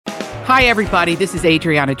Hi, everybody. This is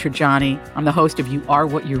Adriana Trajani. I'm the host of You Are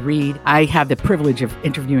What You Read. I have the privilege of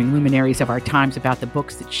interviewing luminaries of our times about the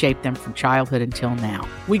books that shaped them from childhood until now.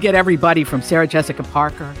 We get everybody from Sarah Jessica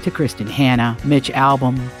Parker to Kristen Hanna, Mitch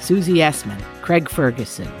Albom, Susie Essman, Craig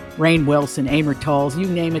Ferguson, Rainn Wilson, Amor Tolls, you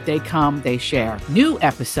name it, they come, they share. New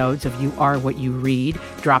episodes of You Are What You Read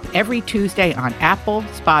drop every Tuesday on Apple,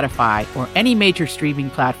 Spotify, or any major streaming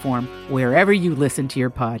platform wherever you listen to your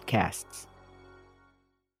podcasts.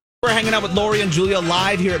 We're hanging out with Lori and Julia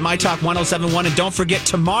live here at My Talk 1071. And don't forget,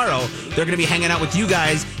 tomorrow, they're going to be hanging out with you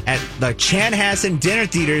guys at the Chanhassen Dinner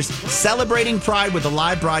Theaters, celebrating Pride with a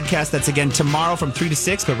live broadcast. That's, again, tomorrow from 3 to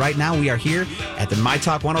 6. But right now, we are here at the My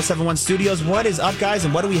Talk 1071 studios. What is up, guys,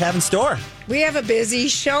 and what do we have in store? We have a busy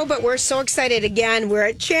show, but we're so excited. Again, we're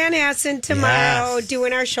at Chanhassen tomorrow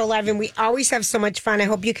doing our show live, and we always have so much fun. I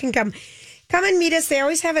hope you can come and meet us. They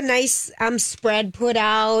always have a nice spread put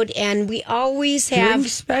out, and we always have drink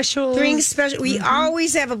special. We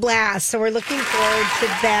always have a blast, so we're looking forward to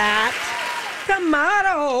that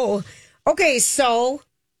tomorrow. Okay, so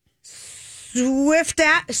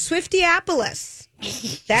Swiftiapolis.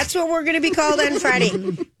 That's what we're going to be called on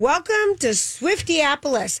Friday. Welcome to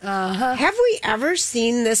Swiftiapolis. Have we ever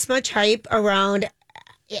seen this much hype around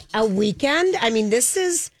a weekend? I mean, this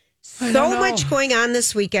is so much going on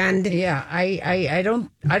this weekend. Yeah, I don't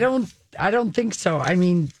think so. I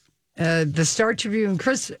mean, the Star Tribune,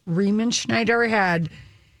 Chris Riemenschneider had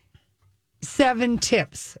 7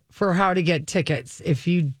 tips for how to get tickets if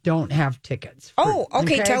you don't have tickets.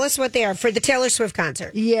 Okay. Tell us what they are for the Taylor Swift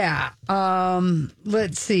concert. Yeah.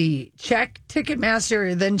 Let's see. Check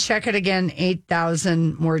Ticketmaster, then check it again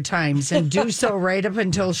 8,000 more times, and do so right up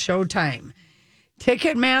until showtime.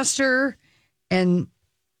 Ticketmaster and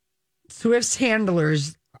Swift's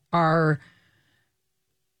handlers are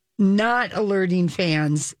not alerting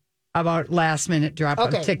fans about last-minute drop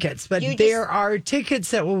of tickets, but there are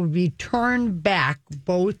tickets that will be turned back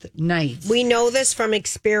both nights. We know this from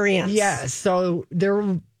experience. Yeah, so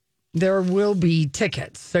there will be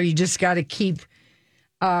tickets. So you just got to keep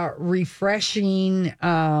refreshing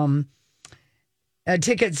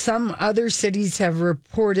tickets. Some other cities have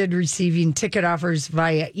reported receiving ticket offers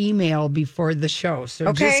via email before the show.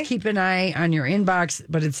 So just keep an eye on your inbox,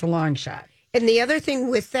 but it's a long shot. And the other thing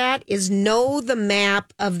with that is know the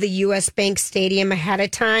map of the U.S. Bank Stadium ahead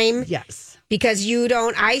of time. Yes. Because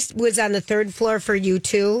I was on the 3rd floor for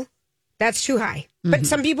U2. That's too high. But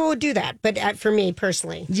some people would do that. But for me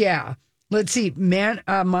personally. Yeah. Let's see.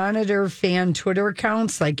 Monitor fan Twitter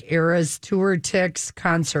accounts like Eras Tour Ticks,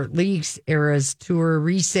 Concert Leaks, Eras Tour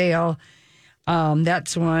Resale.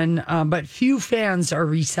 That's one. But few fans are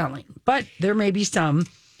reselling. But there may be some.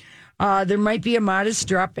 There might be a modest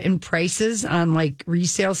drop in prices on like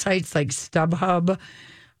resale sites like StubHub.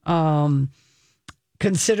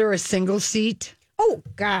 Consider a single seat. Oh,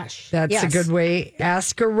 gosh. That's a good way.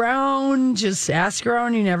 Ask around. Just ask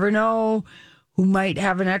around. You never know who might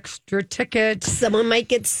have an extra ticket. Someone might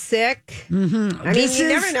get sick. Mm-hmm. I mean, you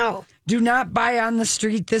never know. Do not buy on the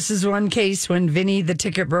street. This is one case when Vinny, the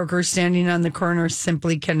ticket broker standing on the corner,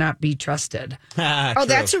 simply cannot be trusted.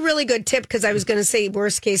 That's a really good tip, because I was going to say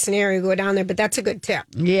worst case scenario, go down there, but that's a good tip.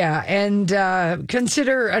 Yeah, and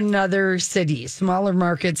consider another city. Smaller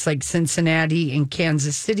markets like Cincinnati and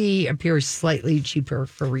Kansas City appear slightly cheaper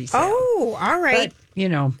for resale. Oh, all right.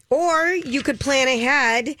 But, Or you could plan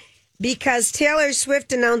ahead, because Taylor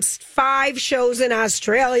Swift announced 5 shows in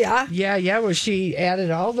Australia. Yeah. Well, she added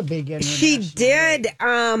all the big international. She did.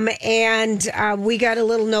 And we got a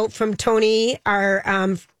little note from Tony,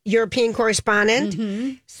 our European correspondent.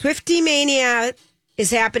 Mm-hmm. Swiftie Mania is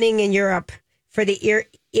happening in Europe for the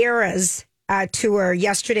Eras tour.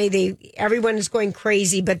 Yesterday, everyone is going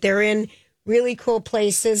crazy, but they're in really cool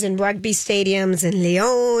places in rugby stadiums in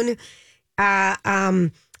Lyon.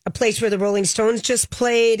 A place where the Rolling Stones just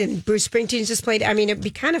played and Bruce Springsteen's just played. I mean, it'd be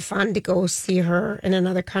kind of fun to go see her in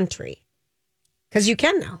another country. Because you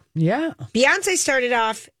can now. Yeah. Beyonce started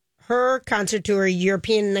off her concert tour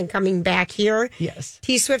European and then coming back here. Yes.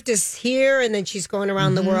 T-Swift is here and then she's going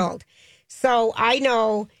around the world. So I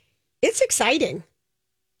know it's exciting.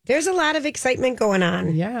 There's a lot of excitement going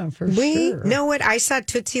on. Yeah, sure. We know it. I saw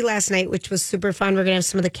Tootsie last night, which was super fun. We're going to have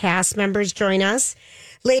some of the cast members join us.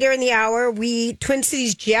 Later in the hour, Twin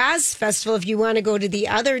Cities Jazz Festival, if you want to go to the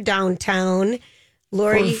other downtown,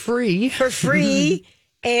 Lori. For free.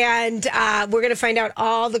 And we're going to find out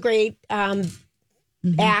all the great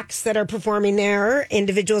acts that are performing there,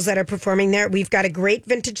 individuals that are performing there. We've got a great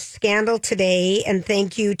vintage scandal today. And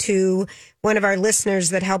thank you to one of our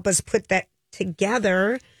listeners that helped us put that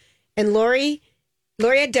together. And Lori,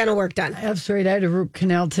 Lori had dental work done. That's right. I had a root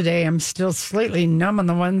canal today. I'm still slightly numb on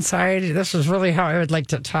the one side. This is really how I would like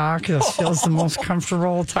to talk. This feels the most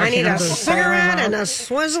comfortable talking. I need on a the side of my cigarette mouth. and a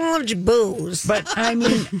swizzle of booze. But I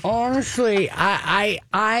mean, honestly, I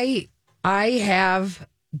have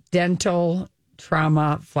dental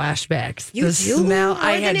trauma flashbacks. You The do? smell. More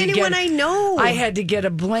than anyone I know. I had to get a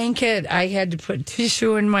blanket. I had to put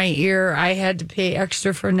tissue in my ear. I had to pay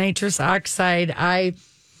extra for nitrous oxide. I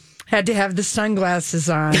had to have the sunglasses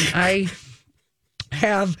on. I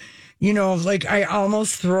have, like I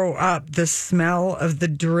almost throw up the smell of the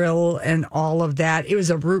drill and all of that. It was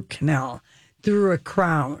a root canal through a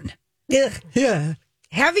crown. Ugh. Yeah.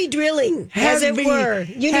 Heavy drilling, as it Heavy. were.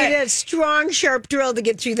 You need a strong, sharp drill to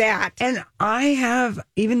get through that. And I have,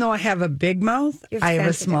 even though I have a big mouth, You're I have a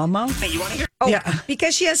sensitive. small mouth. Oh, Yeah.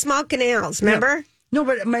 because she has small canals, remember? No,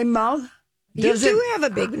 but my mouth You doesn't. do have a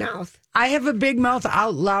big mouth. I have a big mouth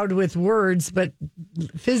out loud with words, but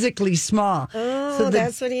physically small. Oh,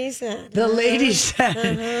 that's what he said. The lady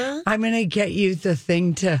said, I'm going to get you the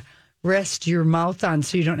thing to rest your mouth on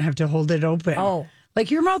so you don't have to hold it open. Oh.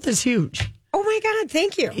 Like your mouth is huge. Oh, my God,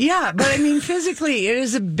 thank you. Yeah, but I mean, physically, it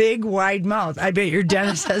is a big, wide mouth. I bet your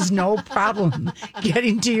dentist has no problem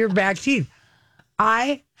getting to your back teeth.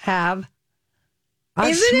 I have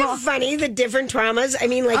Isn't it funny, the different traumas? I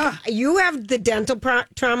mean, like, you have the dental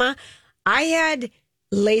trauma. I had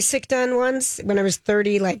LASIK done once when I was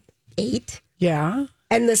 8. Yeah.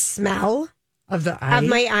 And the smell Of the eye? of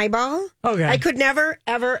my eyeball. Okay. I could never,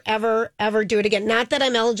 ever, ever, ever do it again. Not that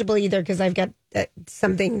I'm eligible either because I've got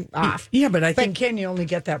something off. Yeah, but I think, can you only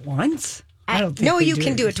get that once? I don't think No, they you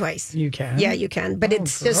can do it twice. You can? Yeah, you can. But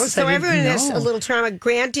it's gross. just so I didn't everyone has know. a little trauma.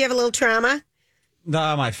 Grant, do you have a little trauma?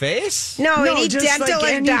 My face? No, No, any just dental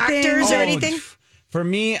like and doctors or Oh, anything? For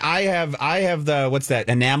me, I have the what's that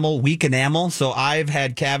weak enamel. So I've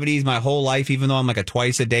had cavities my whole life, even though I'm like a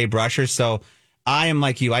twice a day brusher. So I am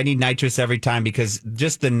like you. I need nitrous every time because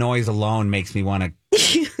just the noise alone makes me want to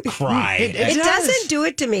cry. It doesn't do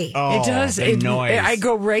it to me. Oh, It does. the noise. I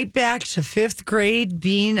go right back to 5th grade,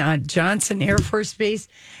 being on Johnson Air Force Base,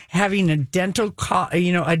 having a dental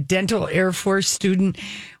Air Force student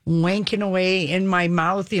wanking away in my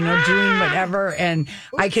mouth, doing whatever, and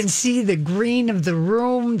I can see the green of the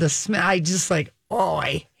room, the smell. I just I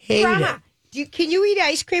hate it. Can you eat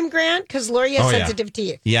ice cream, Grant? Because Lori has sensitive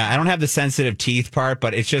teeth. Yeah, I don't have the sensitive teeth part,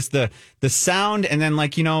 but it's just the sound. And then,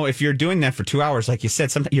 if you're doing that for 2 hours, like you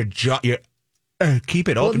said, sometimes your jaw, keep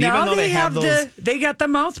it open. Well, now even though they have those. they got the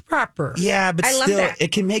mouth proper. Yeah, but I love still, that.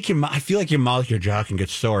 it can make I feel like your jaw can get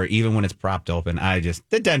sore even when it's propped open.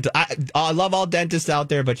 The dental. I love all dentists out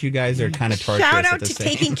there, but you guys are kind of torturous. Shout at out the to same.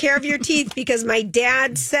 taking care of your teeth because my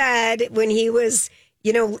dad said when he was,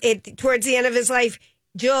 towards the end of his life,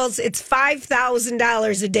 Jules, it's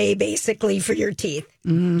 $5,000 a day basically for your teeth.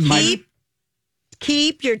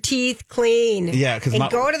 Keep your teeth clean. Yeah, because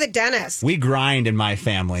go to the dentist. We grind in my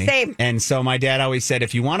family. Same. And so my dad always said,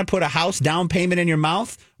 if you want to put a house down payment in your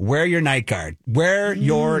mouth, wear your night guard. Wear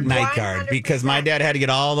your night guard. 100%. Because my dad had to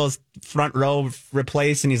get all those front row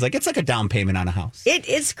replaced. And he's like, it's like a down payment on a house.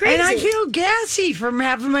 It's crazy. And I feel gassy from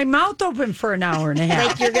having my mouth open for an hour and a half.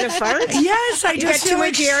 like you're going to fart? Yes, I You got just too feel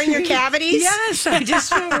much air in your cavities? Yes, I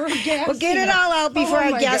just feel very gassy. Well, get it all out before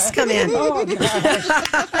our my guests God. come in. Oh,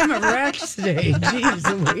 gosh. I'm a wreck today. Jeez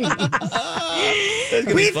Louise. It's going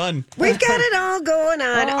to be fun. We've got it all going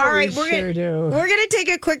on. Oh, all right, we we're sure do. gonna take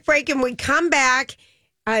a quick break, and we come back.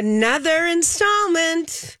 Another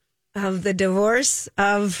installment of the divorce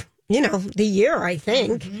of the year. I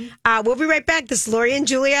think we'll be right back. This is Lori and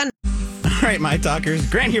Julia. All right, my talkers.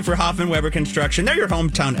 Grant here for Hoffman Weber Construction. They're your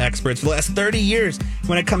hometown experts for the last 30 years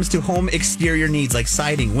when it comes to home exterior needs like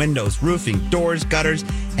siding, windows, roofing, doors, gutters,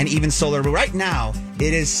 and even solar. But right now,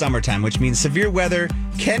 it is summertime, which means severe weather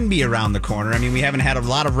can be around the corner. I mean, we haven't had a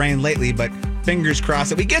lot of rain lately, but fingers crossed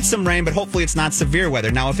that we get some rain, but hopefully it's not severe weather.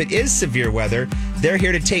 Now, if it is severe weather, they're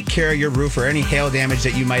here to take care of your roof or any hail damage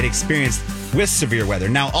that you might experience with severe weather.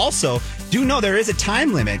 Now, also, do know there is a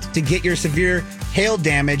time limit to get your severe hail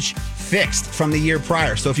damage fixed from the year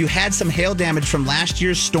prior. So if you had some hail damage from last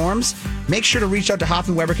year's storms, make sure to reach out to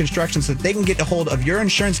Hoffman Weber Construction so that they can get a hold of your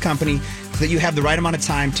insurance company so that you have the right amount of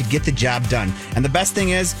time to get the job done. And the best thing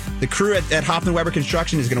is, the crew at Hoffman Weber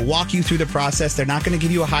Construction is going to walk you through the process. They're not going to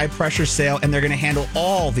give you a high pressure sale, and they're going to handle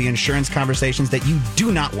all the insurance conversations that you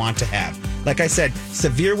do not want to have. Like I said,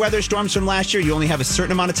 severe weather storms from last year, you only have a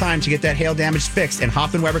certain amount of time to get that hail damage fixed, and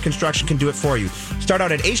Hoffman Weber Construction can do it for you. Start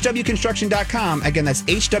out at hwconstruction.com. Again, that's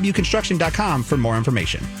hwconstruction.com for more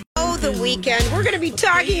information. Oh, of the weekend. We're going to be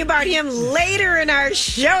talking about him later in our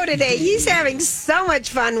show today. He's having so much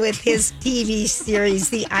fun with his TV series,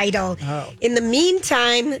 The Idol. Oh. In the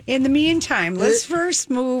meantime, let's first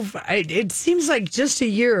move. It seems like just a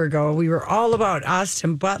year ago, we were all about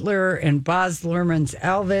Austin Butler and Baz Luhrmann's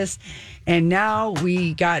Elvis. And now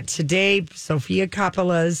we got today Sofia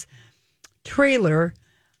Coppola's trailer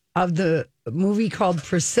of the movie called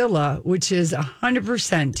Priscilla, which is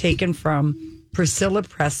 100% taken from Priscilla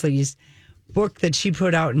Presley's book that she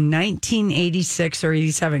put out in 1986 or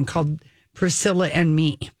 87 called Priscilla and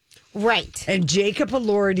Me. Right. And Jacob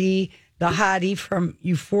Elordi, the hottie from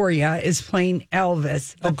Euphoria, is playing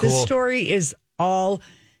Elvis. But cool. The story is all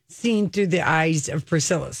seen through the eyes of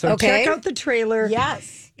Priscilla. So check out the trailer.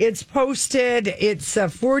 Yes. It's posted. It's a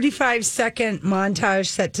 45-second montage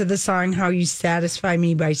set to the song How You Satisfy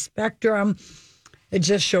Me by Spectrum. It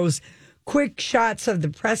just shows quick shots of the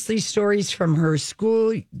Presley stories from her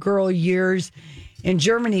schoolgirl years in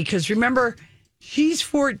Germany. Because remember, she's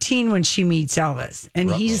 14 when she meets Elvis, and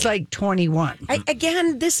he's like 21.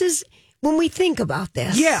 Again, this is when we think about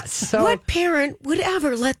this. Yes. So, what parent would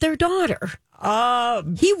ever let their daughter?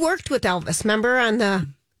 He worked with Elvis, remember,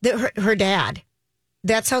 on her dad.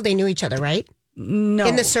 That's how they knew each other, right? No.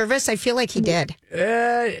 In the service, I feel like he did.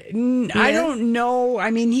 I don't know.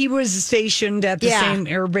 I mean, he was stationed at the same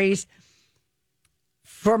air base.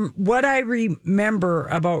 From what I remember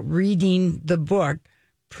about reading the book,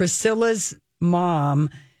 Priscilla's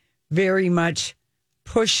mom very much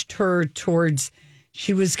pushed her towards,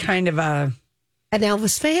 she was kind of an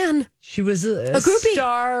Elvis fan. She was a groupie.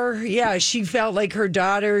 Star. Yeah, she felt like her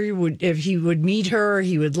daughter would, if he would meet her,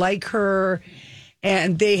 he would like her.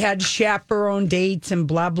 And they had chaperone dates and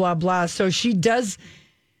blah, blah, blah. So she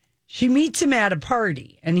meets him at a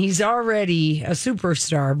party, and he's already a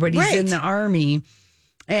superstar, but he's in the army.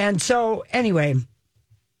 And so, anyway,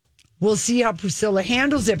 we'll see how Priscilla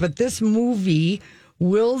handles it. But this movie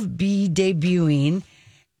will be debuting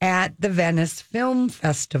at the Venice Film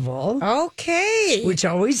Festival. Okay. Which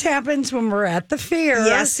always happens when we're at the fair.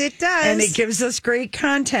 Yes, it does. And it gives us great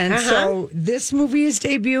content. So this movie is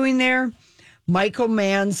debuting there. Michael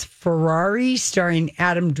Mann's Ferrari, starring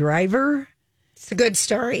Adam Driver. It's a good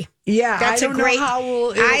story. Yeah, That's I don't a great.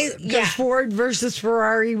 know how Ford versus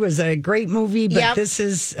Ferrari was a great movie, but this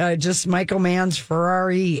is just Michael Mann's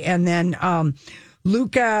Ferrari, and then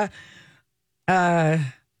Luca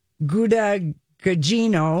Guadagnino.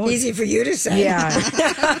 Easy for you to say. Yeah.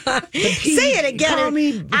 Say it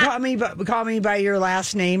again. Call me by your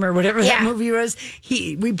last name or whatever that movie was.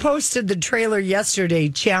 We posted the trailer yesterday.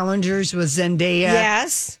 Challengers with Zendaya.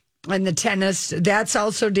 Yes. And the tennis. That's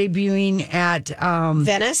also debuting at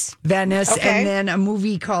Venice. Okay. And then a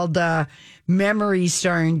movie called Memory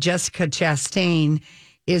starring Jessica Chastain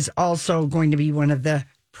is also going to be one of the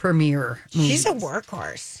premiere movies. She's a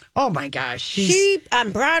workhorse. Oh my gosh. She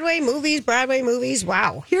on Broadway movies.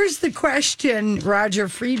 Wow. Here's the question Roger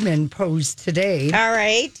Friedman posed today. All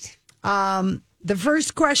right. The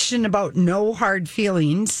first question about No Hard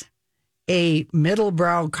Feelings, a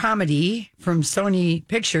middlebrow comedy from Sony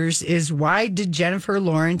Pictures, is why did Jennifer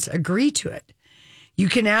Lawrence agree to it? You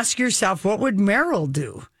can ask yourself, what would Meryl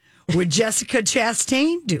do? Would Jessica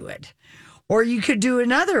Chastain do it? Or you could do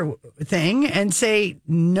another thing and say,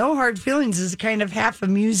 No Hard Feelings is a kind of half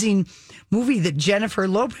amusing movie that Jennifer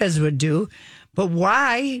Lopez would do. But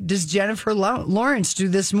why does Jennifer Lawrence do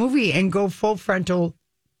this movie and go full frontal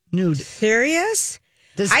nude? Serious?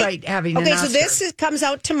 Despite having an Oscar. So this comes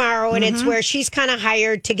out tomorrow, and it's where she's kind of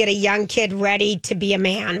hired to get a young kid ready to be a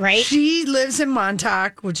man, right? She lives in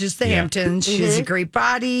Montauk, which is the Hamptons. She has a great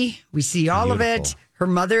body. We see all of it. Her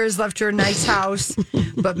mother has left her a nice house.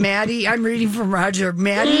 But Maddie, I'm reading from Roger,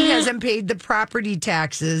 Maddie hasn't paid the property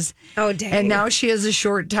taxes. Oh, dang. And now she has a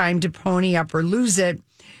short time to pony up or lose it.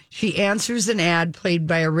 She answers an ad played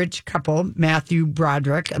by a rich couple, Matthew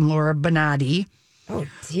Broderick and Laura Bonatti, oh,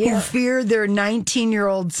 dear. who fear their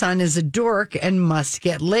 19-year-old son is a dork and must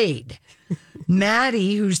get laid.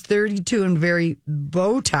 Maddie, who's 32 and very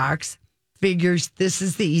Botox, figures this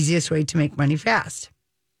is the easiest way to make money fast.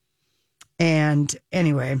 And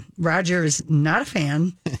anyway, Roger is not a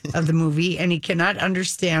fan of the movie, and he cannot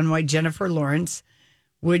understand why Jennifer Lawrence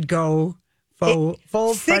would go full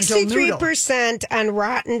frontal noodle. 63% on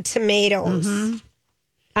Rotten Tomatoes.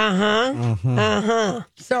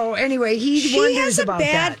 So anyway, he wonders about She has a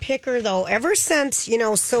bad that. picker, though. Ever since,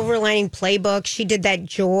 Silver Lining Playbook, she did that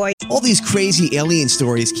Joy. All these crazy alien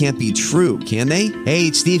stories can't be true, can they? Hey,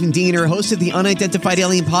 it's Stephen Diener, host of the Unidentified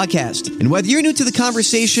Alien Podcast. And whether you're new to the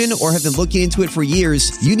conversation or have been looking into it for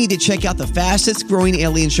years, you need to check out the fastest growing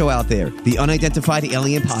alien show out there, the Unidentified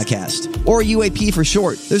Alien Podcast, or UAP for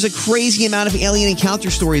short. There's a crazy amount of alien encounter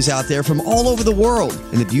stories out there from all over the world.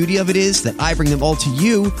 And the beauty of it is that I bring them all to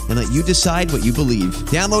you and let you decide what you believe.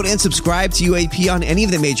 Download and subscribe to UAP on any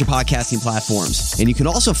of the major podcasting platforms. And you can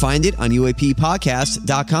also find it on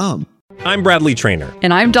UAPpodcast.com. I'm Bradley Trainer.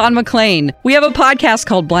 And I'm Don McClain. We have a podcast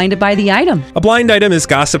called Blinded by the Item. A blind item is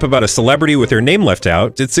gossip about a celebrity with their name left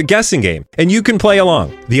out. It's a guessing game, and you can play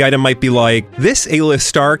along. The item might be like, this A-list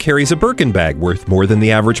star carries a Birkin bag worth more than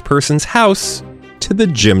the average person's house to the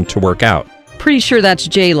gym to work out. Pretty sure that's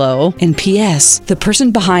J-Lo. And P.S. the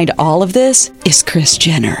person behind all of this is Kris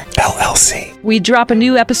Jenner, LLC. We drop a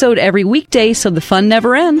new episode every weekday so the fun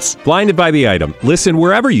never ends. Blinded by the Item. Listen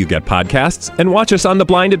wherever you get podcasts and watch us on the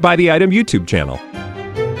Blinded by the Item YouTube channel.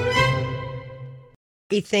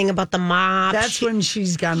 Thing about the mop. That's when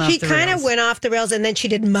she's gone off the rails. She kind of went off the rails, and then she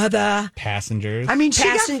did Mother. Passengers. I mean, she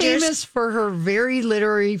got Passengers. famous for her very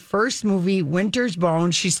literary first movie, Winter's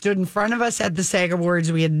Bone. She stood in front of us at the SAG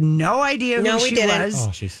Awards. We had no idea No, who we she didn't. was.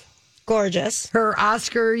 Oh, she's Gorgeous. Her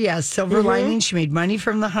Oscar, yes, Silver Lining. She made money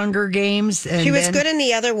from the Hunger Games. And She was then- good in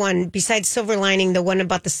the other one, besides Silver Lining, the one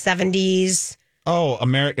about the 70s.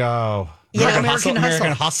 American American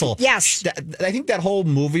Hustle. Yes. I think that whole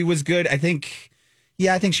movie was good. I think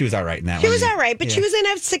she was all right in that She one. was all right, but she was in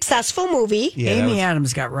a successful movie. Yeah, that Amy was-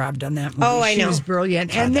 Adams got robbed on that movie. Oh, I She know. was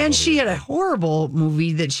brilliant. And then she had a horrible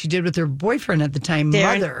movie that she did with her boyfriend at the time,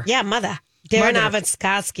 Mother. Yeah, Mother. Darren Mother.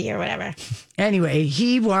 Aronofsky or whatever. Anyway,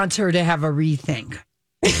 he wants her to have a rethink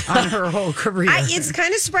on her whole career. It's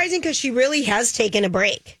kind of surprising because she really has taken a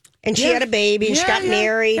break. And she had a baby, and she got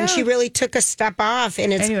married, and she really took a step off.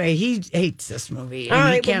 And it's Anyway, he hates this movie, All and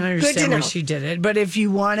he right, can't well, good to understand why know. she did it. But if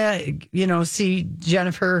you want to, see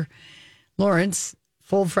Jennifer Lawrence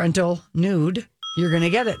full frontal nude, you're going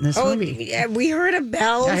to get it in this movie. yeah, we heard a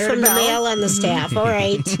bell I heard from a the bell. male on the staff. All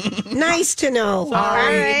right. Nice to know. All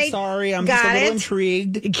right. Sorry, I'm Got just a little it.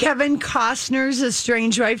 intrigued. Kevin Costner's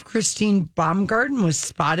estranged wife, Christine Baumgarten, was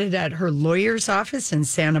spotted at her lawyer's office in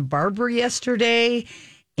Santa Barbara yesterday.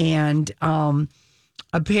 And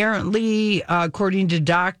apparently, according to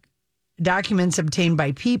documents obtained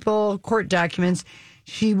by People, court documents,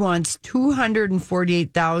 she wants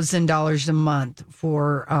 $248,000 a month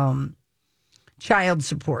for child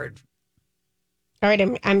support. All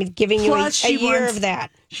right. I'm giving you a Plus, she year wants- of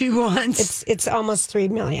that. She wants, It's almost $3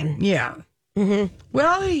 million. yeah.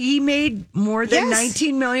 Well, he made more than Yes.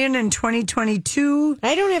 $19 million in 2022.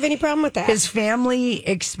 I don't have any problem with that. His family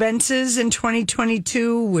expenses in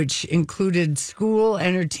 2022, which included school,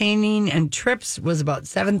 entertaining, and trips, was about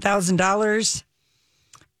 $7,000.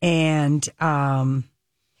 And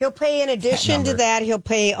He'll pay in addition to that. He'll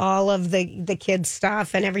pay all of the kids'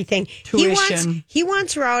 stuff and everything. Tuition. He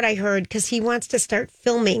wants her out. I heard because he wants to start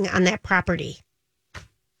filming on that property.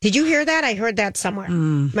 Did you hear that? I heard that somewhere.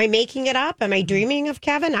 Am I making it up? Am I dreaming of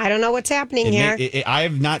Kevin? I don't know what's happening here. I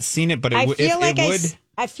have not seen it, but I it feel like would.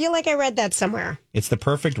 I feel like I read that somewhere. It's the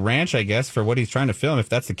perfect ranch, I guess, for what he's trying to film. If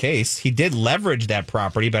that's the case, he did leverage that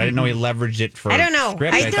property, but I didn't know he leveraged it for. I don't know.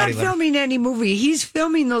 Script. he's I thought not he leveraged- filming any movie. He's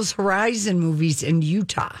filming those Horizon movies in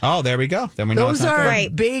Utah. Oh, there we go. Then we know Those it's not are good.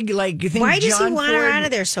 Right. big, like, you think Why does he John want her Ford- out of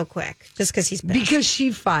there so quick? Just because he's pissed. Because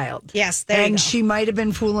she filed. Yes, there you And go. she might have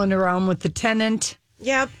been fooling around with the tenant.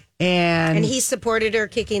 Yep. And And he supported her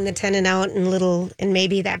kicking the tenant out and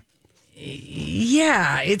maybe that.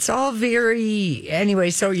 yeah, it's all very anyway.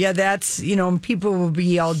 So yeah, that's people will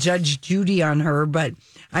be all Judge Judy on her, but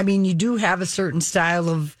I mean, you do have a certain style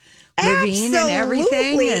of living and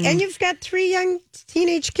everything, Absolutely. And you've got 3 young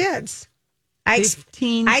teenage kids. I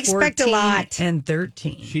 15, I expect a 14, lot. and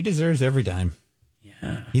 13. She deserves every dime.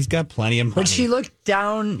 Yeah, he's got plenty of money. But she looked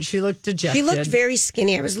down. She looked dejected. She looked very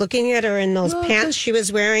skinny. I was looking at her in those pants she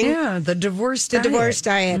was wearing. Yeah, the divorce diet.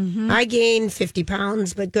 Diet. I gained 50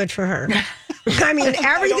 pounds, but good for her. I mean,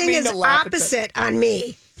 everything mean is to laugh at that. opposite on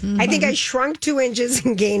me. I think I shrunk 2 inches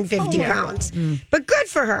and gained 50 pounds, but good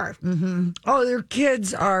for her. Oh, their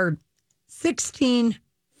kids are 16,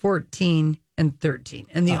 14, and 13.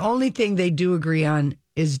 And the only thing they do agree on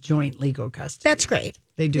is joint legal custody. That's great.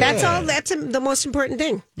 They do. That's all. That's the most important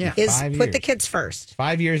thing. Yeah. Is 5 put the years. kids first.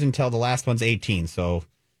 5 years until the last one's 18. So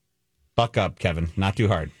buck up, Kevin. Not too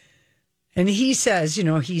hard. And he says,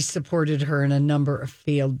 he supported her in a number of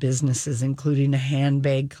failed businesses, including a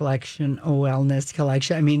handbag collection, a wellness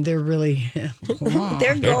collection. I mean, they're really...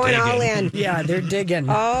 they're going all in. Yeah, they're digging.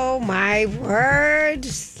 Oh, my word.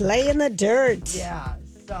 Slay in the dirt. Yeah,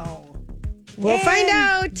 so... We'll find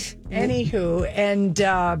out. Anywho, and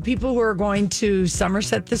people who are going to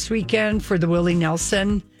Somerset this weekend for the Willie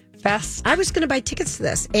Nelson Fest. I was going to buy tickets to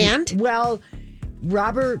this. And? Well...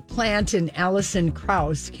 Robert Plant and Allison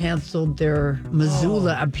Krauss canceled their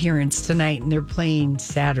Missoula appearance tonight, and they're playing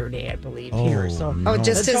Saturday, I believe, here. So,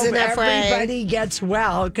 just as an FYI. Everybody gets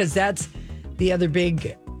well, because that's the other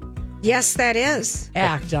big yes, that is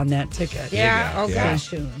act on that ticket. Yeah, okay.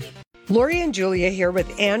 Lori and Julia here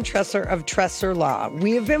with Ann Tresser of Tresser Law.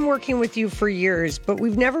 We have been working with you for years, but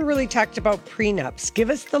we've never really talked about prenups. Give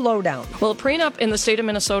us the lowdown. Well, a prenup in the state of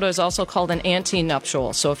Minnesota is also called an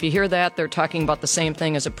antenuptial. So if you hear that, they're talking about the same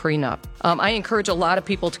thing as a prenup. I encourage a lot of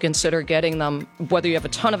people to consider getting them, whether you have a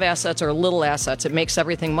ton of assets or little assets. It makes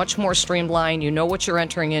everything much more streamlined. You know what you're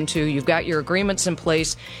entering into. You've got your agreements in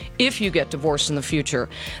place if you get divorced in the future.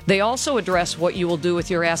 They also address what you will do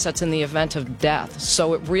with your assets in the event of death.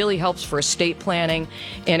 So it really helps for estate planning,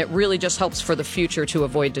 and it really just helps for the future to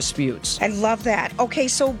avoid disputes. I love that. Okay,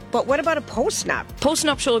 so, but what about a postnup?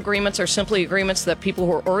 Postnuptial agreements are simply agreements that people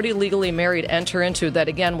who are already legally married enter into that,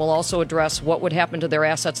 again, will also address what would happen to their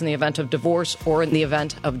assets in the event of divorce or in the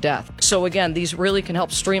event of death. So, again, these really can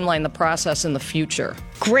help streamline the process in the future.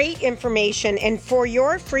 Great information. And for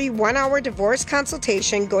your free 1-hour divorce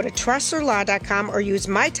consultation, go to TrustLaw.com or use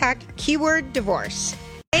my talk keyword divorce.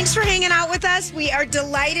 Thanks for hanging out with us. We are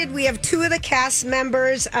delighted. We have 2 of the cast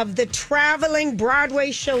members of the traveling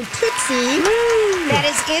Broadway show Tootsie that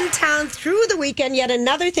is in town through the weekend. Yet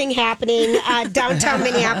another thing happening downtown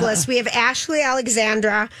Minneapolis. We have Ashley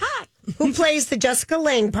Alexandra, who plays the Jessica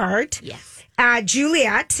Lange part. Yes.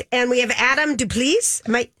 Juliet, and we have Adam Duplessis.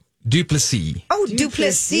 Duplessis. Oh,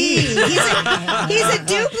 Duplessis. He's a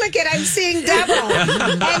duplicate. I'm seeing double.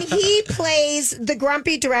 And he plays the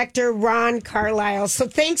grumpy director, Ron Carlisle. So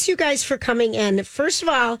thanks, you guys, for coming in. First of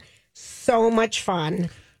all, so much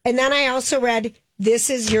fun. And then I also read,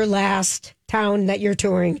 this is your last town that you're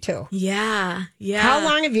touring to. Yeah. How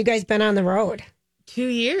long have you guys been on the road? 2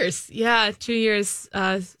 years. Yeah, 2 years.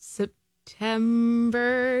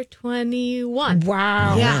 September 21.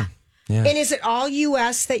 Wow. Yeah. And is it all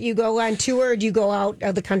U.S. that you go on tour, or do you go out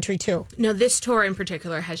of the country too? No, this tour in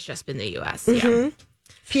particular has just been the U.S. Mm-hmm. Yeah.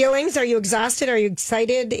 Feelings? Are you exhausted? Are you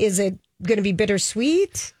excited? Is it going to be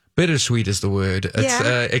bittersweet? Bittersweet is the word.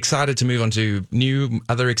 It's excited to move on to new,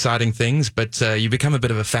 other exciting things, but you become a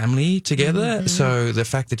bit of a family together. Mm-hmm. So the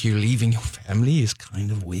fact that you're leaving your family is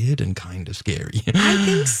kind of weird and kind of scary. I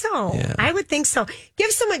think so. Yeah. I would think so.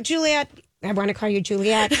 Give someone, Juliet. I want to call you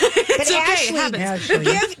Juliet. But it's Ashley,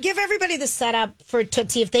 give everybody the setup for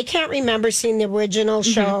Tootsie if they can't remember seeing the original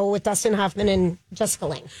show with Dustin Hoffman and Jessica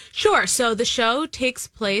Lange. Sure. So the show takes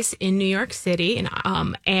place in New York City,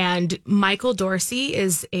 and Michael Dorsey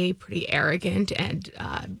is a pretty arrogant and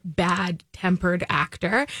bad-tempered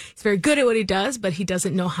actor. He's very good at what he does, but he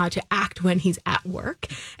doesn't know how to act when he's at work.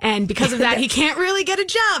 And because of that, he can't really get a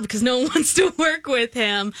job because no one wants to work with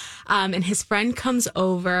him. And his friend comes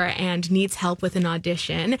over and needs help with an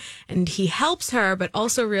audition, and he helps her, but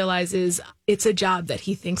also realizes it's a job that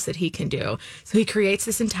he thinks that he can do. So he creates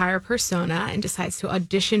this entire persona and decides to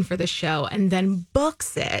audition for the show, and then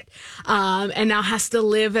books it, and now has to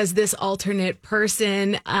live as this alternate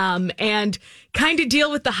person, and kind of deal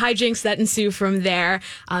with the hijinks that ensue from there.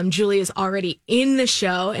 Julie is already in the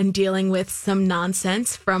show and dealing with some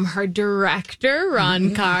nonsense from her director,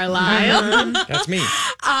 Ron Carlisle. That's me.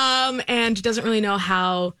 And doesn't really know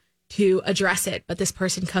how to address it. But this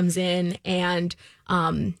person comes in and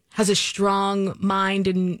has a strong mind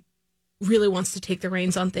and really wants to take the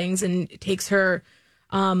reins on things and takes her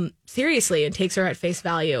seriously and takes her at face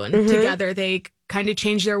value. And together they kind of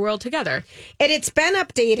change their world together. And it's been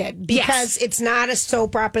updated because it's not a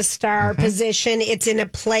soap opera star position. It's in a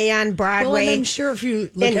play on Broadway. Well, and I'm sure if you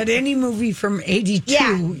look at any movie from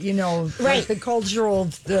 82, you know, like the cultural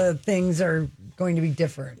things are going to be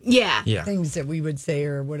different. Yeah. Things that we would say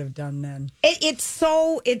or would have done then.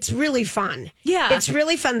 It's really fun. Yeah. It's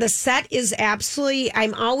really fun. The set is absolutely,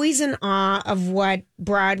 I'm always in awe of what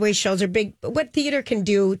Broadway shows what theater can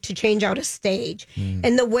do to change out a stage.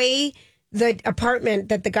 And the way the apartment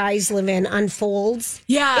that the guys live in unfolds.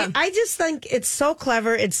 Yeah. I just think it's so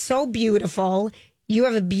clever. It's so beautiful. You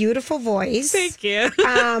have a beautiful voice. Thank you.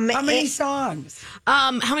 How many songs?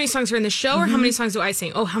 How many songs are in the show, or how many songs do I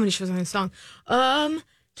sing? Oh, how many shows are in the song?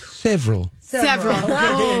 Several. Several.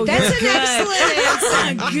 Oh, that's an excellent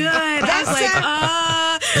answer. Good. That's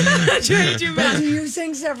Trying to do math. Do you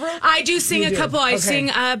sing several? I do sing a couple. I sing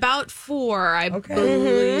about 4, I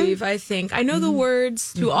believe. I think. I know the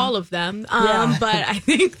words to all of them, but I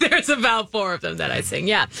think there's about 4 of them that I sing.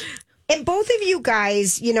 Yeah. And both of you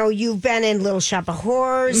guys, you've been in Little Shop of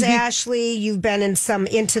Horrors, Ashley. You've been in some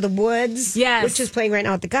Into the Woods, which is playing right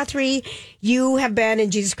now at the Guthrie. You have been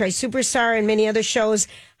in Jesus Christ Superstar and many other shows.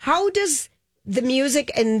 How does the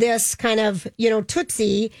music in this kind of,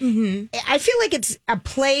 Tootsie, I feel like it's a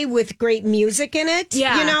play with great music in it.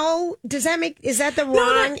 Yeah. Is that the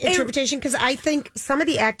wrong interpretation? Because I think some of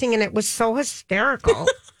the acting in it was so hysterical.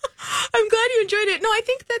 I'm glad you enjoyed it. No, I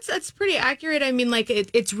think that's pretty accurate. I mean, like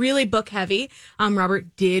it's really book heavy.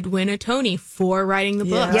 Robert did win a Tony for writing the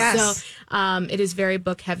book. Yes. So it is very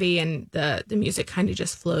book heavy, and the music kind of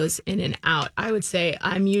just flows in and out. I would say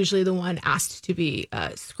I'm usually the one asked to be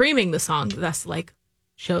screaming the song. That's like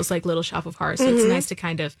shows like Little Shop of Horrors. So it's nice to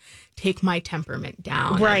kind of take my temperament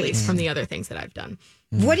down, at least from the other things that I've done.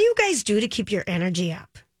 What do you guys do to keep your energy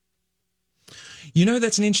up?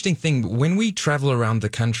 That's an interesting thing. When we travel around the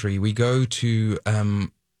country, we go to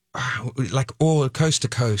like all coast to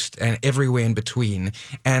coast and everywhere in between,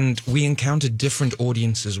 and we encounter different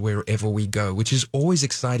audiences wherever we go, which is always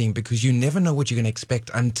exciting because you never know what you're going to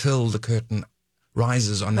expect until the curtain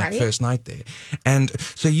rises on that first night there. And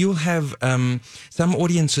so you'll have some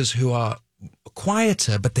audiences who are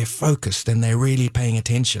quieter, but they're focused and they're really paying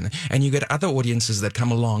attention. And you get other audiences that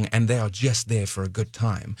come along and they are just there for a good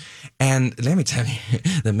time. And let me tell you,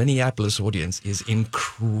 the Minneapolis audience is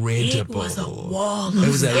incredible. It was a wall. It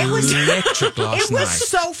was electric last night. It was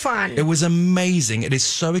so fun. It was amazing. It is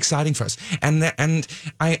so exciting for us. And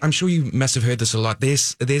I'm sure you must have heard this a lot.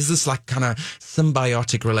 There's this like kind of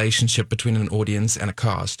symbiotic relationship between an audience and a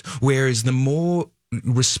cast, whereas the more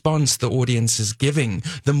response the audience is giving,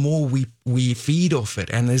 the more we feed off it,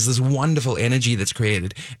 and there's this wonderful energy that's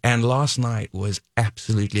created. And last night was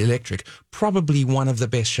absolutely electric, probably one of the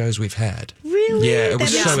best shows we've had. Really? Yeah, it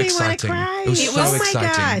was so exciting. It was so exciting.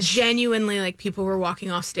 Gosh. Genuinely, like people were walking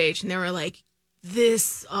off stage and they were like,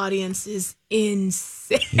 this audience is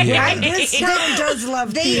insane. Yeah. This town does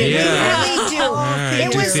love theater. They really do.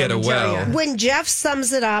 It was theater well. When Jeff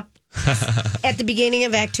sums it up at the beginning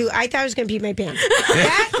of Act 2, I thought I was going to pee my pants.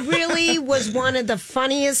 That really was one of the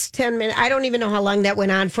funniest 10 minutes. I don't even know how long that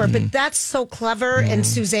went on for, but that's so clever. And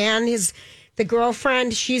Suzanne, the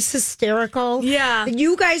girlfriend, she's hysterical. Yeah.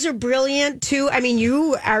 You guys are brilliant, too. I mean,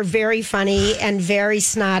 you are very funny and very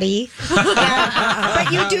snotty.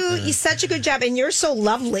 But you do such a good job, and you're so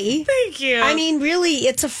lovely. Thank you. I mean, really,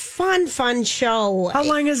 it's a fun show. How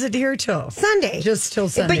long is it here till? Sunday. Just till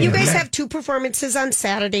Sunday. But you guys have 2 performances on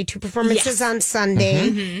Saturday, 2 performances on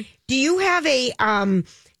Sunday. Do you have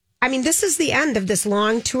this is the end of this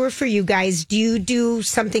long tour for you guys. Do you do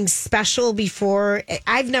something special before?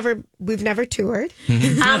 We've never toured. Do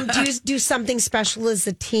you do something special as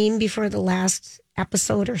a team before the last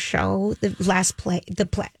episode or show, the last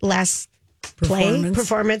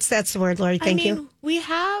performance? That's the word, Lori. Thank you. We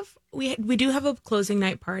do have a closing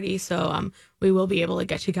night party, so we will be able to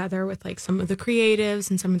get together with like some of the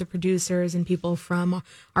creatives and some of the producers and people from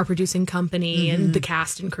our producing company and the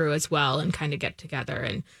cast and crew as well, and kind of get together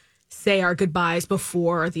and say our goodbyes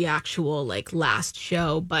before the actual like last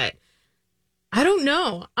show. But I don't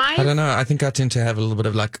know. I don't know. I think I tend to have a little bit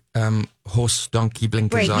of like horse donkey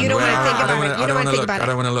blinkers on. You don't want to think about it. I don't want to look. I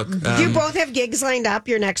don't want to look. Do you both have gigs lined up,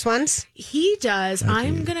 your next ones? He does.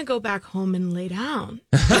 I'm going to go back home and lay down.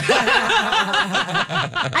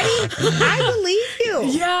 I believe you.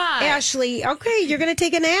 Yeah. Ashley, okay, you're going to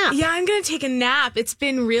take a nap. Yeah, I'm going to take a nap. It's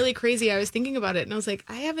been really crazy. I was thinking about it and I was like,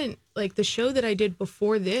 I haven't, like the show that I did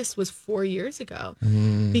before this was 4 years ago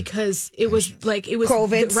because it was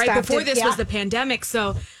COVID right before this was the pandemic.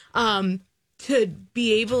 So to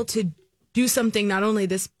be able to do something not only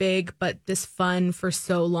this big, but this fun for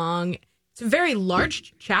so long, it's a very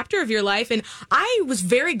large chapter of your life. And I was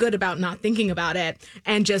very good about not thinking about it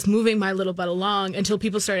and just moving my little butt along until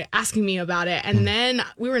people started asking me about it. And then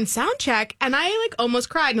we were in sound check and I like almost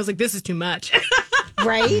cried and I was like, this is too much.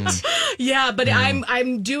 Right? Yeah, but I'm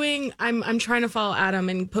trying to follow Adam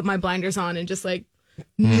and put my blinders on and just like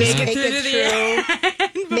make it through to the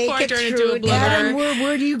end before I turn into a blubber. Adam,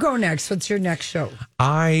 where do you go next? What's your next show?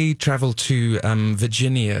 I travel to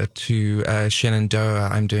Virginia to Shenandoah.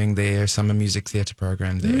 I'm doing their summer music theater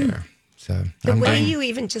program there. So the way you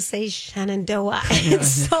even just say Shenandoah,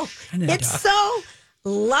 it's so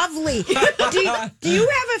lovely. Do you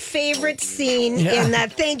have a favorite scene in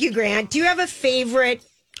that? Thank you, Grant. Do you have a favorite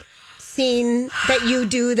scene that you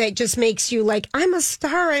do that just makes you like, I'm a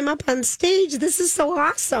star, I'm up on stage, this is so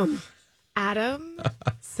awesome? Adam.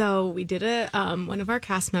 So we did one of our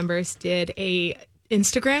cast members did a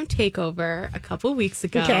Instagram takeover a couple weeks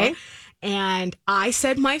ago. Okay. And I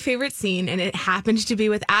said my favorite scene, and it happened to be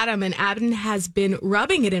with Adam, and Adam has been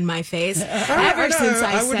rubbing it in my face ever since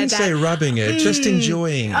I said wouldn't that. say rubbing it, just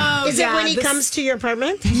enjoying. Oh, Is it when he comes to your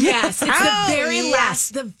apartment? Yes, it's yes.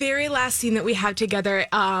 the very last scene that we have together.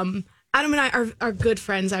 Adam and I are good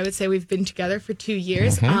friends. I would say we've been together for 2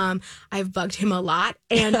 years. I've bugged him a lot,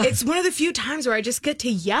 and it's one of the few times where I just get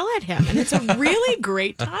to yell at him, and it's a really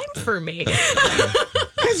great time for me.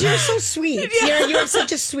 Because you're so sweet. Yeah. You have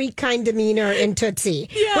such a sweet, kind demeanor in Tootsie.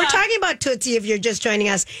 Yeah. We're talking about Tootsie if you're just joining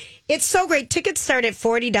us. It's so great. Tickets start at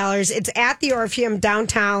 $40. It's at the Orpheum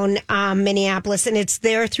downtown Minneapolis, and it's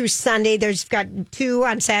there through Sunday. There's got 2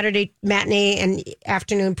 on Saturday, matinee and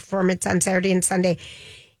afternoon performance on Saturday and Sunday.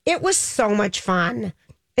 It was so much fun.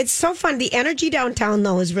 It's so fun. The energy downtown,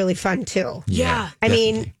 though, is really fun, too. Yeah. I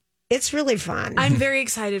mean, it's really fun. I'm very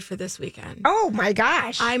excited for this weekend. Oh, my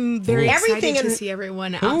gosh. I'm very excited to see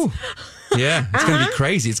everyone else. Yeah, it's going to be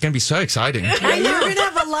crazy. It's going to be so exciting. And you're going to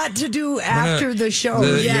have a lot to do after the show.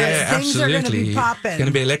 Yeah, Things absolutely. are going to be popping. It's going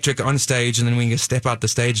to be electric on stage, and then we can step out the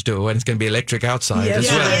stage door, and it's going to be electric outside as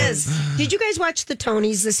It well. is. Did you guys watch the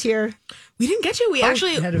Tonys this year? We didn't get to. We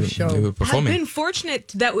actually Head of show. We were have performing. been fortunate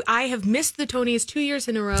that I have missed the Tonys 2 years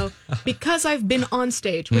in a row because I've been on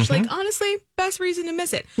stage, which, like, honestly, best reason to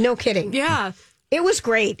miss it. No kidding. Yeah. It was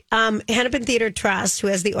great. Hennepin Theater Trust, who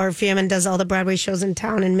has the Orpheum and does all the Broadway shows in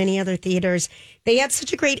town and many other theaters, they had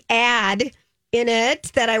such a great ad in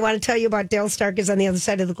it that I want to tell you about. Dale Stark is on the other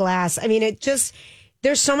side of the glass. I mean,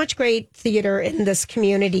 there's so much great theater in this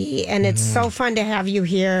community, and it's so fun to have you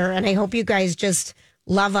here. And I hope you guys just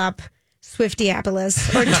love up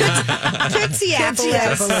Swiftieapolis or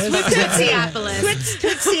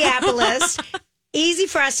Tootsieapolis. Easy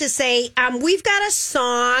for us to say. We've got a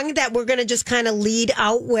song that we're going to just kind of lead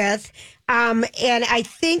out with. And I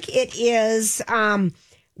think it is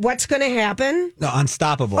What's Going to Happen? No,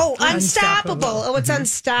 Unstoppable. Oh, Unstoppable. Oh, it's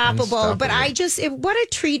Unstoppable. But what a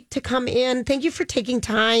treat to come in. Thank you for taking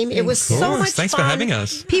time. It was so much Thanks fun. for having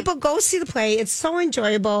us. People, go see the play. It's so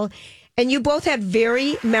enjoyable. And you both had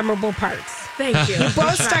very memorable parts. Thank you. You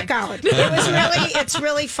both stuck out. It's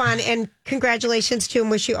really fun. And congratulations to you,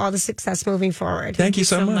 and wish you all the success moving forward. Thank you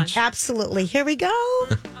so much. Absolutely. Here we go.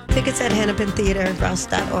 Tickets at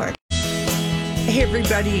hennepintheaterrouse.org. Hey,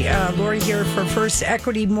 everybody. Lori here for First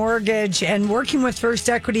Equity Mortgage. And working with First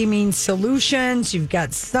Equity means solutions. You've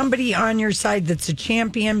got somebody on your side that's a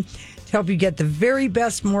champion to help you get the very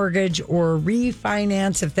best mortgage or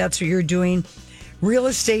refinance if that's what you're doing. Real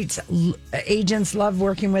estate agents love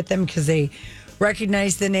working with them because they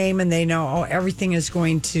recognize the name and they know everything is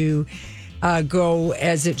going to go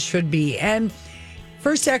as it should be. And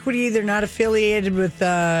First Equity, they're not affiliated with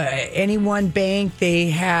any one bank.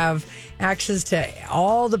 They have access to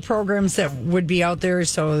all the programs that would be out there,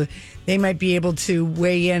 so they might be able to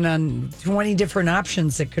weigh in on 20 different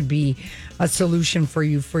options that could be a solution for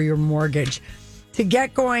you for your mortgage. To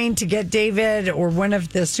get going, to get David or one of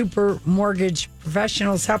the super mortgage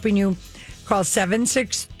professionals helping you, call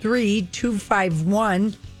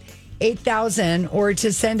 763-251-8000, or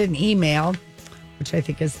to send an email, which I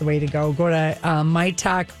think is the way to go. Go to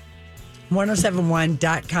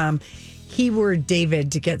mytalk1071.com, keyword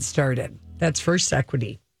David to get started. That's First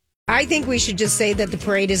Equity. I think we should just say that the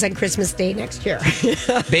parade is on Christmas Day next year.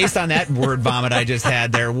 Based on that word vomit I just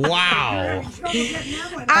had there. Wow.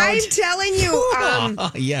 I'm telling you.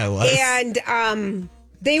 Yeah, it was. And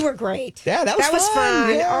they were great. Yeah, that was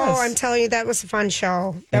fun. Yes. Oh, I'm telling you, that was a fun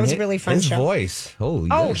show. That was a really fun his show. His voice.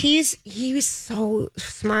 Oh, he was so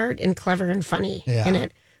smart and clever and funny in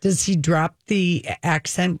it. Does he drop the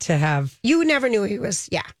accent to have... You never knew he was,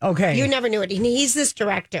 Okay. You never knew it. And he's this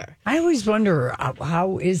director. I always wonder,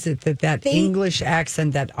 how is it that English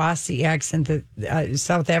accent, that Aussie accent, that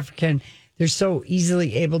South African, they're so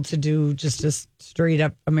easily able to do just a straight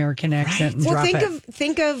up American accent and drop it.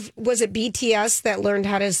 Think of, was it BTS that learned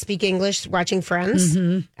how to speak English watching Friends?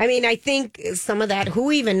 Mm-hmm. I mean, I think some of that,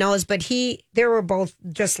 who even knows, but they were both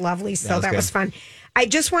just lovely. So that was fun. I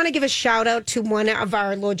just want to give a shout out to one of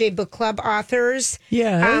our Loj Book Club authors.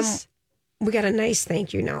 Yes. We got a nice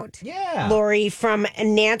thank you note. Yeah. Lori, from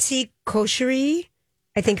Nancy Kosheri,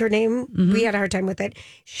 I think her name. Mm-hmm. We had a hard time with it.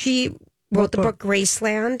 She wrote the book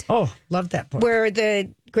Graceland. Oh, love that book. Where the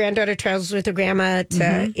granddaughter travels with her grandma.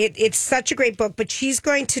 It's such a great book, but she's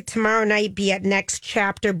going to tomorrow night be at Next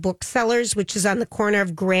Chapter Booksellers, which is on the corner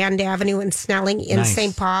of Grand Avenue and Snelling in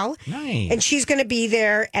St. Paul. Nice. And she's going to be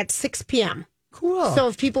there at 6 p.m. Cool. So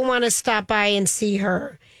if people want to stop by and see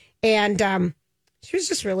her. And She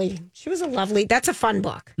was a lovely, that's a fun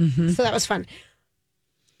book. So that was fun.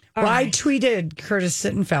 Well, I tweeted Curtis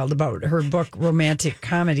Sittenfeld about her book, Romantic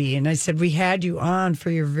Comedy, and I said, we had you on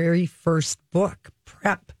for your very first book,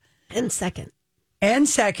 Prep. And second. And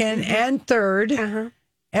third.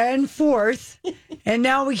 And fourth. And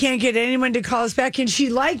now we can't get anyone to call us back. And she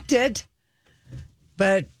liked it.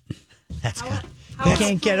 But that's good. I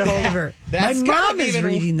can't get a hold of her. My mom is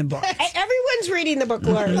reading the book. Everyone's reading the book,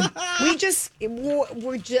 Lori.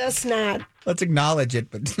 We're just not. Let's acknowledge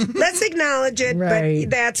it, but but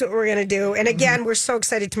that's what we're gonna do. And again, we're so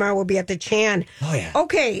excited. Tomorrow we'll be at the Chan. Oh yeah.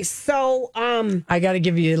 Okay, so I got to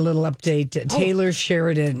give you a little update. Taylor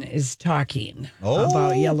Sheridan is talking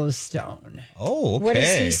about Yellowstone. Oh, okay. What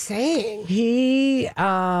is he saying?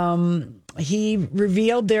 He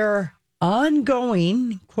revealed their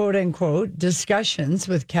ongoing, quote unquote, discussions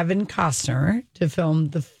with Kevin Costner to film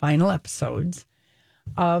the final episodes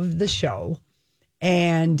of the show.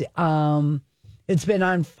 And it's been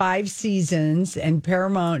on 5 seasons, and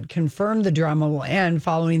Paramount confirmed the drama will end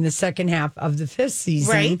following the second half of the 5th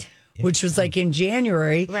season, which was like in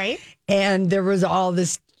January. Right. And there was all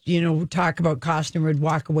this, talk about Costner would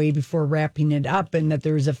walk away before wrapping it up and that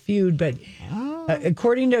there was a feud. But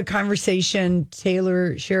according to a conversation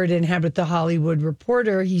Taylor Sheridan had with The Hollywood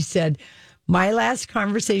Reporter, he said, my last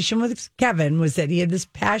conversation with Kevin was that he had this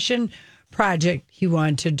passion project he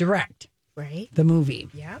wanted to direct. Right. The movie.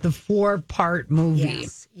 Yeah. The 4-part movie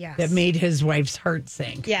that made his wife's heart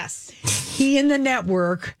sink. Yes. He and the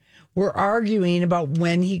network were arguing about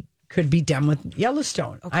when he could be done with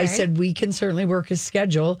Yellowstone. Okay. I said, we can certainly work his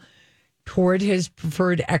schedule toward his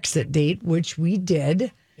preferred exit date, which we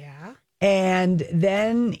did. Yeah. And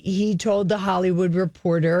then he told The Hollywood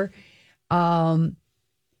Reporter,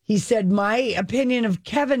 he said, my opinion of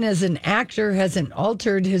Kevin as an actor hasn't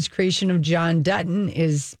altered. His creation of John Dutton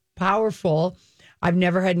is powerful. I've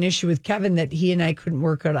never had an issue with Kevin that he and I couldn't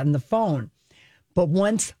work out on the phone. But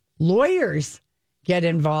once lawyers get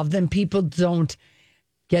involved, then people don't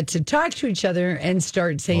get to talk to each other and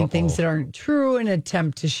start saying things that aren't true and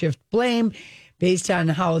attempt to shift blame based on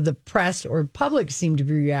how the press or public seem to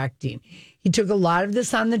be reacting. He took a lot of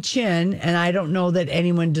this on the chin, and I don't know that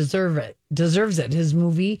anyone deserves it. His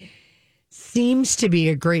movie seems to be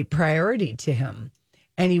a great priority to him,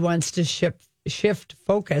 and he wants to shift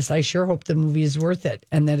focus. I sure hope the movie is worth it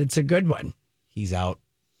and that it's a good one. He's out.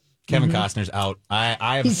 Kevin Costner's out.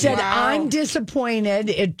 He said, I'm disappointed.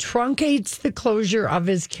 It truncates the closure of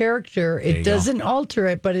his character. It doesn't alter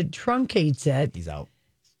it, but it truncates it. He's out.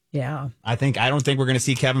 Yeah. I don't think we're going to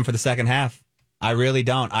see Kevin for the second half. I really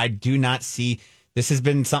don't. I do not see. This has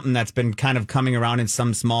been something that's been kind of coming around in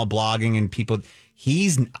some small blogging and people.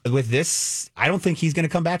 With this, I don't think he's going to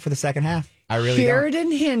come back for the second half. I really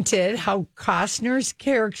Sheridan hinted how Costner's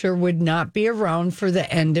character would not be around for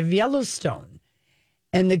the end of Yellowstone.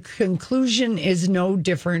 And the conclusion is no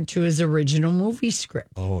different to his original movie script.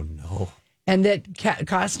 Oh, no. And that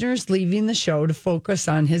Costner's leaving the show to focus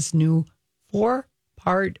on his new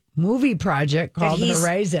 4-part movie project called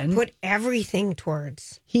Horizon. Put everything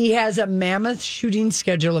towards. He has a mammoth shooting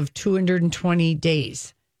schedule of 220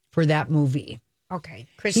 days for that movie. Okay.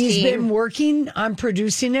 Christine. He's been working on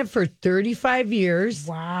producing it for 35 years.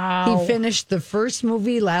 Wow. He finished the first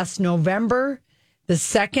movie last November. The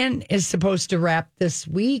second is supposed to wrap this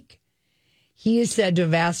week. He is said to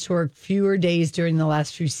have asked to work fewer days during the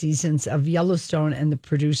last few seasons of Yellowstone, and the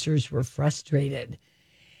producers were frustrated.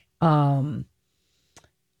 Kevin's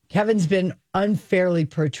been unfairly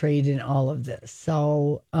portrayed in all of this.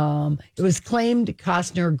 So it was claimed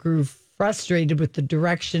Costner grew frustrated with the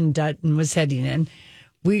direction Dutton was heading in.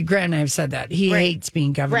 Grant and I have said that. He hates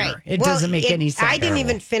being governor. Right. It doesn't make any sense. I didn't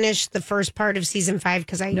even finish the first part of season 5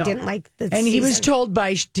 because I didn't like the season. He was told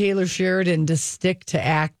by Taylor Sheridan to stick to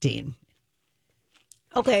acting.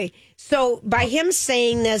 Okay. So by him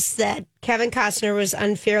saying this, that Kevin Costner was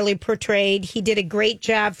unfairly portrayed, he did a great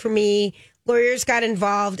job for me. Lawyers got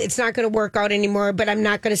involved. It's not going to work out anymore, but I'm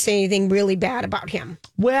not going to say anything really bad about him.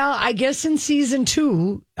 Well, I guess in season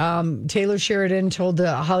 2, Taylor Sheridan told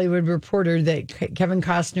the Hollywood Reporter that Kevin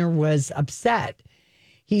Costner was upset.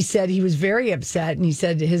 He said he was very upset, and he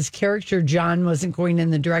said his character, John, wasn't going in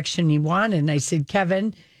the direction he wanted. And I said,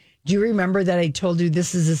 Kevin, do you remember that I told you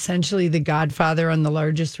this is essentially The Godfather on the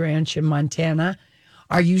largest ranch in Montana?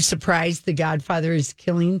 Are you surprised The Godfather is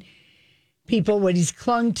killing people? What he's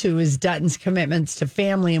clung to is Dutton's commitments to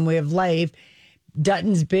family and way of life.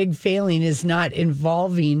 Dutton's big failing is not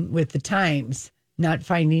involving with the times, not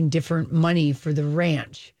finding different money for the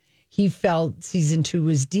ranch. He felt season 2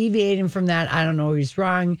 was deviating from that. I don't know, he's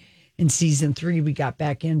wrong. In season 3, we got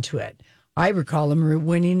back into it. I recall him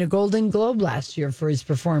winning a Golden Globe last year for his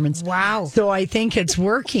performance. Wow. So I think it's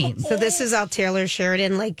working. So this is all Taylor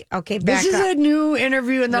Sheridan. Like, okay, back This is up. a new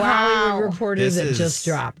interview in the Wow. Hollywood Reporter that just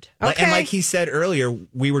dropped. Okay. And like he said earlier,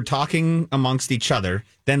 we were talking amongst each other.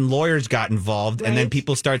 Then lawyers got involved, and then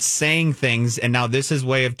people start saying things. And now this is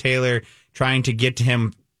way of Taylor trying to get to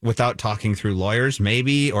him without talking through lawyers,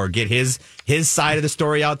 maybe, or get his side of the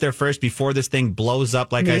story out there first before this thing blows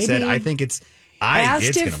up. Like I said, I think it's going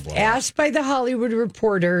to blow up. Asked by the Hollywood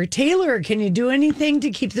Reporter, Taylor, can you do anything to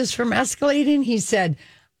keep this from escalating? He said,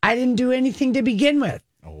 I didn't do anything to begin with.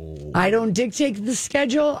 I don't dictate the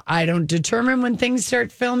schedule. I don't determine when things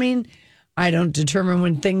start filming. I don't determine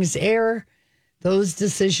when things air. Those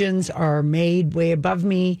decisions are made way above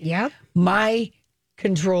me. Yep. My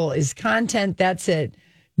control is content. That's it.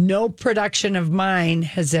 No production of mine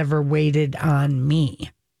has ever waited on me.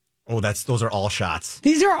 Oh, those are all shots.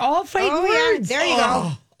 These are all fighting words. Yeah, there you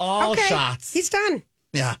go. All shots. He's done.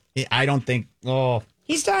 Yeah. I don't think,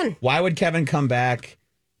 He's done. why would Kevin come back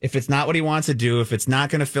if it's not what he wants to do, if it's not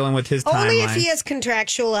going to fill in with his timeline? Only if he has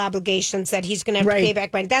contractual obligations that he's going to have to pay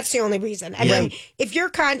back money. That's the only reason. I mean, if your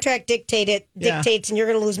contract dictates and you're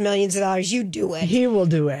going to lose millions of dollars, you do it. He will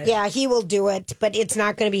do it. Yeah, he will do it, but it's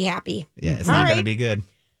not going to be happy. Yeah, it's not going to be good.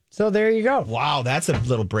 So there you go. Wow, that's a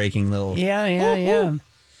little breaking little. Yeah.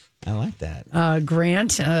 I like that.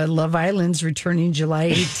 Grant, Love Island's returning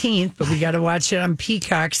July 18th, but we got to watch it on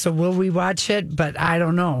Peacock. So will we watch it? But I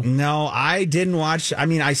don't know. No, I didn't watch. I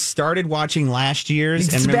mean, I started watching last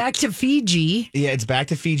year's. It's back to Fiji. Yeah, it's back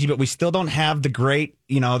to Fiji, but we still don't have the great,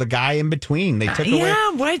 the guy in between. They took away.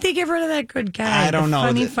 Yeah, why'd they get rid of that good guy? I don't know.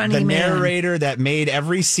 Funny the man. narrator that made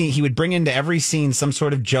every scene, he would bring into every scene some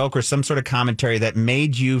sort of joke or some sort of commentary that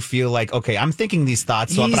made you feel like, okay, I'm thinking these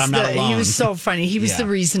thoughts, but I'm not alone. He was so funny. He was the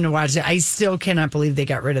reason to watch it. I still cannot believe they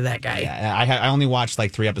got rid of that guy. Yeah, I only watched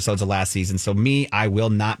like 3 episodes of last season, so I will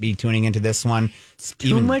not be tuning into this one. It's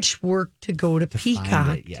too much work to go to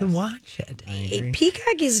Peacock to watch it.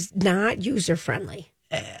 Peacock is not user friendly.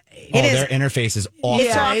 Their interface is awful.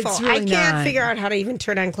 It's awful. It's really I can't not. figure out how to even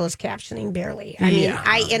turn on closed captioning. Barely. I mean,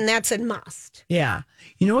 and that's a must. Yeah.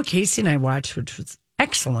 You know what Casey and I watched, which was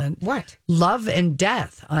excellent? What? Love and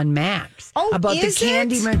Death on Max. Oh, about the is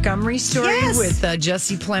Candy it? Montgomery story with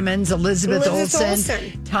Jesse Plemons, Elizabeth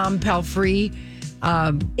Olsen, Tom Pelfrey.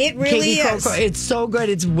 It really Katie is. Coco. It's so good.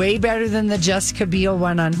 It's way better than the Jessica Biel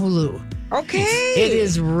one on Hulu. Okay. It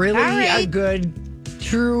is really a good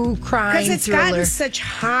true crime because it's thriller. gotten such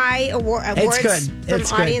high awards It's good. from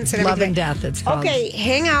It's audience good. and everything. Love and Death. It's called. Okay,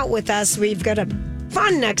 hang out with us. We've got a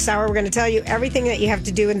fun next hour. We're going to tell you everything that you have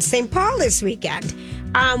to do in St. Paul this weekend.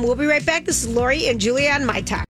 We'll be right back. This is Lori and Julia on My Talk.